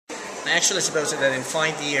I actually suppose that in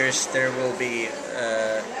 5 years there will be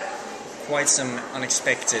quite some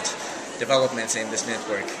unexpected developments in this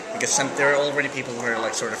network, because there are already people who are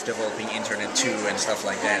like sort of developing internet too and stuff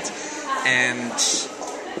like that, and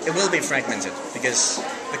it will be fragmented because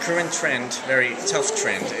the current trend, very tough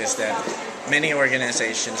trend, is that many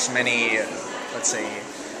organizations, many let's say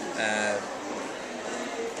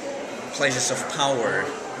places of power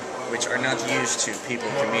which are not used to people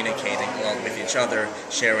communicating a lot with each other,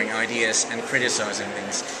 sharing ideas and criticizing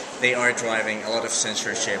things, they are driving a lot of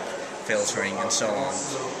censorship, filtering and so on.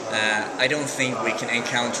 I don't think we can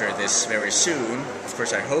encounter this very soon. Of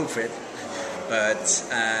course I hope it, but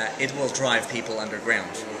it will drive people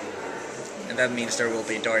underground. And that means there will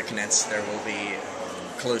be dark nets, there will be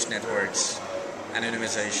closed networks,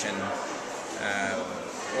 anonymization,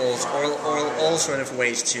 all sort of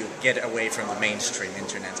ways to get away from the mainstream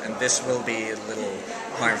internet. And this will be a little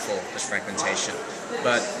harmful, this fragmentation.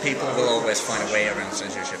 But people will always find a way around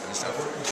censorship and stuff.